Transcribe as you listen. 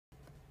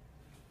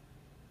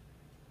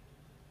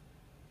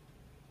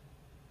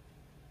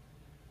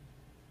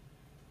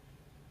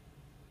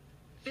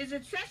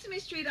Visit Sesame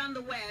Street on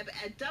the web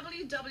at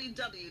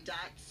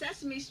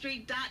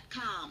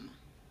www.sesamestreet.com.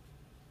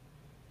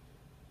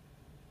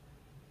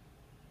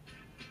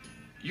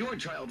 Your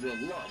child will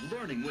love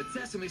learning with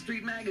Sesame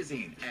Street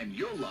Magazine, and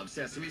you'll love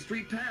Sesame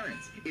Street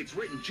Parents. It's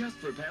written just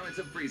for parents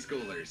of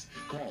preschoolers.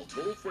 Call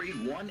toll-free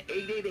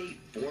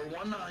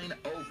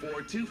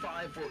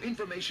 1-888-419-0425 for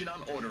information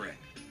on ordering.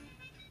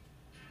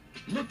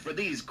 Look for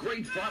these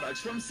great products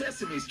from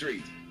Sesame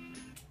Street.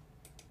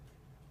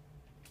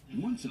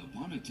 Once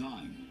upon a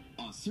time,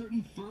 a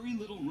certain furry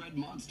little red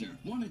monster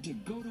wanted to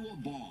go to a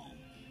ball.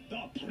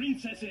 The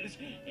princess's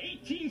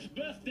 18th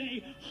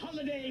birthday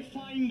holiday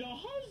find a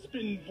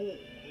husband ball.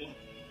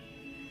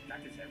 That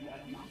is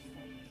what a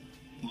mouthful.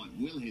 But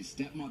will his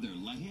stepmother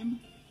let him?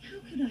 How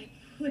can I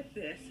put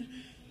this?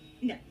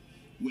 No.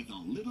 With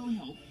a little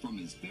help from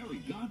his fairy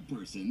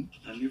godperson,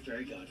 I'm your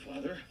fairy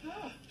godfather.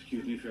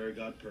 Excuse me, fairy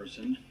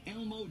godperson.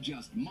 Elmo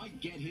just might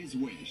get his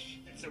wish.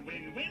 It's a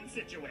win-win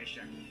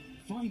situation.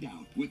 Find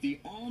out with the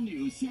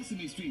all-new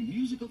Sesame Street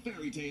musical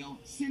fairy tale,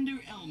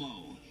 Cinder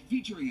Elmo,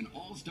 featuring an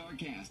all-star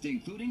cast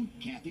including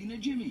Kathy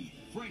Najimy,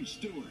 French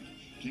Stewart,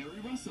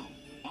 Carrie Russell,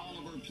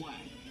 Oliver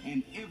Platt,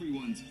 and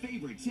everyone's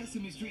favorite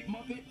Sesame Street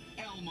Muppet,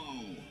 Elmo.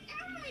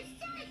 Elmo is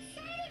so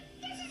excited!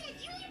 This is a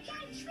dream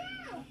come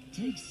true!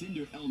 Take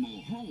Cinder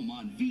Elmo home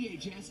on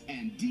VHS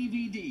and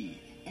DVD.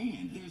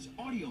 And there's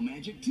audio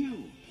magic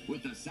too,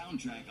 with the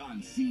soundtrack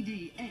on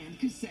CD and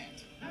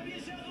cassette. Have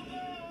yourself a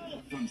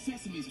ball! From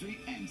Sesame Street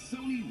and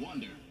Sony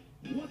Wonder.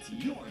 What's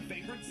your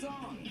favorite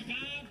song?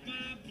 Bob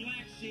Bob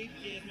Black Sheep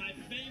is my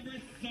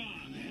favorite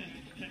song.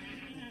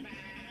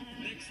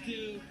 Next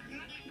to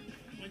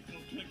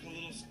Twinkle Twinkle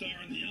Little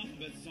Star in the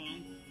Alphabet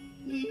Song.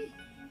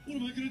 What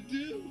am I gonna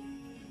do?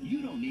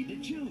 You don't need to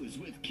choose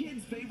with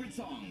kids' favorite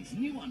songs,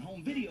 new on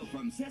home video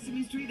from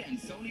Sesame Street and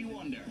Sony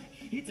Wonder.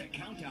 It's a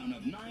countdown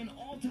of 9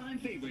 all-time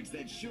favorites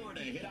that's sure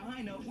to hit a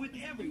high note with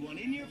everyone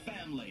in your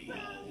family.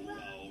 Row,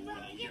 row,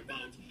 row your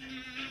boat.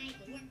 I was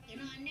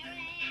working on the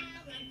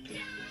railroad.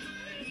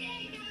 You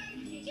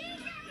know I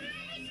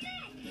expect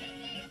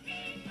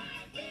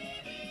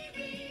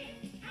on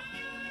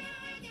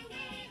the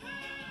way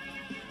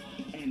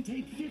home. And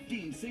take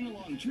 15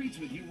 sing-along treats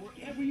with you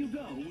wherever you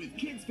go with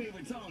kids'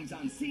 favorite songs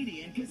on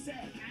CD and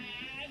cassette.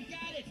 I've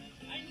got it.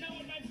 I know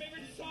what my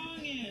favorite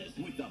song is.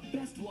 With the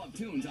best love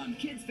tunes on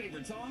kids'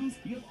 favorite songs,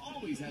 you'll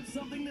always have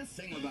something to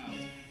sing about.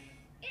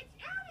 It's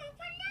Elmo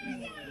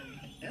Palooza!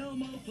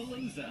 Elmo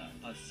Palooza,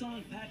 a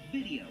song-packed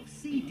video,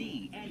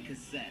 CD, and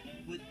cassette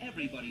with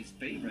everybody's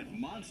favorite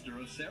monster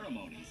of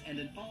ceremonies and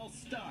an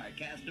all-star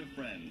cast of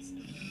friends.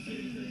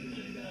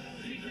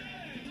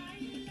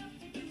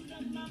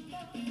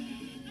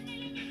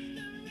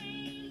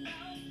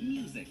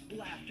 Music,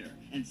 laughter,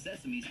 and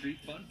Sesame Street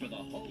fun for the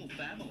whole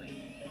family.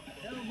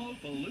 Elmo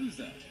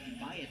Palooza.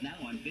 Buy it now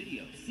on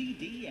video,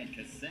 CD, and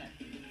cassette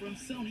from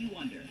Sony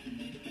Wonder.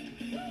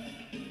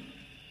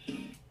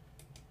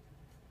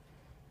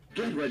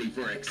 Get ready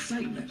for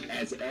excitement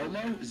as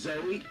Elmo,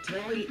 Zoe,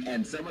 Telly,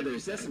 and some of their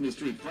Sesame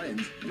Street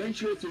friends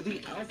venture through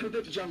the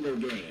alphabet jungle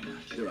game.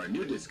 There are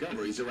new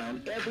discoveries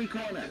around every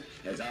corner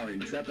as our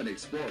intrepid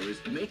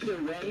explorers make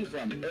their way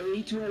from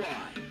A to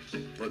Y.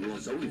 But will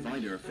Zoe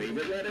find her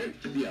favorite letter,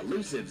 the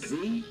elusive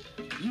Z?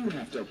 You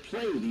have to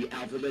play the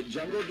alphabet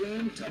jungle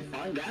game to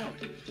find out.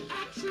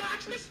 X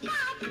marks the spot!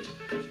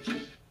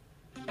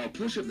 A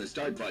push of the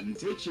start button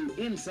takes you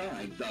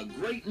inside the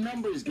Great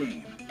Numbers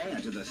game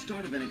and to the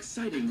start of an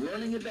exciting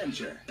learning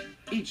adventure.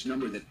 Each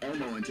number that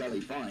Elmo and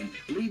Telly find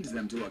leads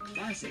them to a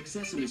classic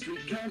Sesame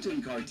Street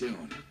counting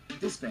cartoon.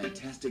 This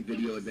fantastic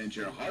video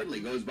adventure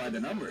hardly goes by the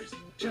numbers.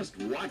 Just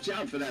watch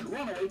out for that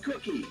runaway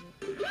cookie.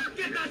 Look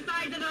at the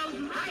size of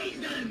those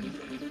raisins!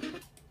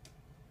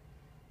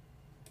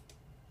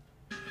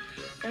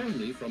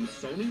 Only from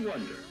Sony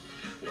Wonder,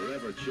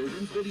 wherever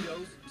children's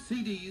videos,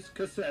 CDs,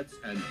 cassettes,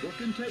 and book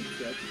and tape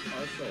sets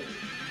are sold.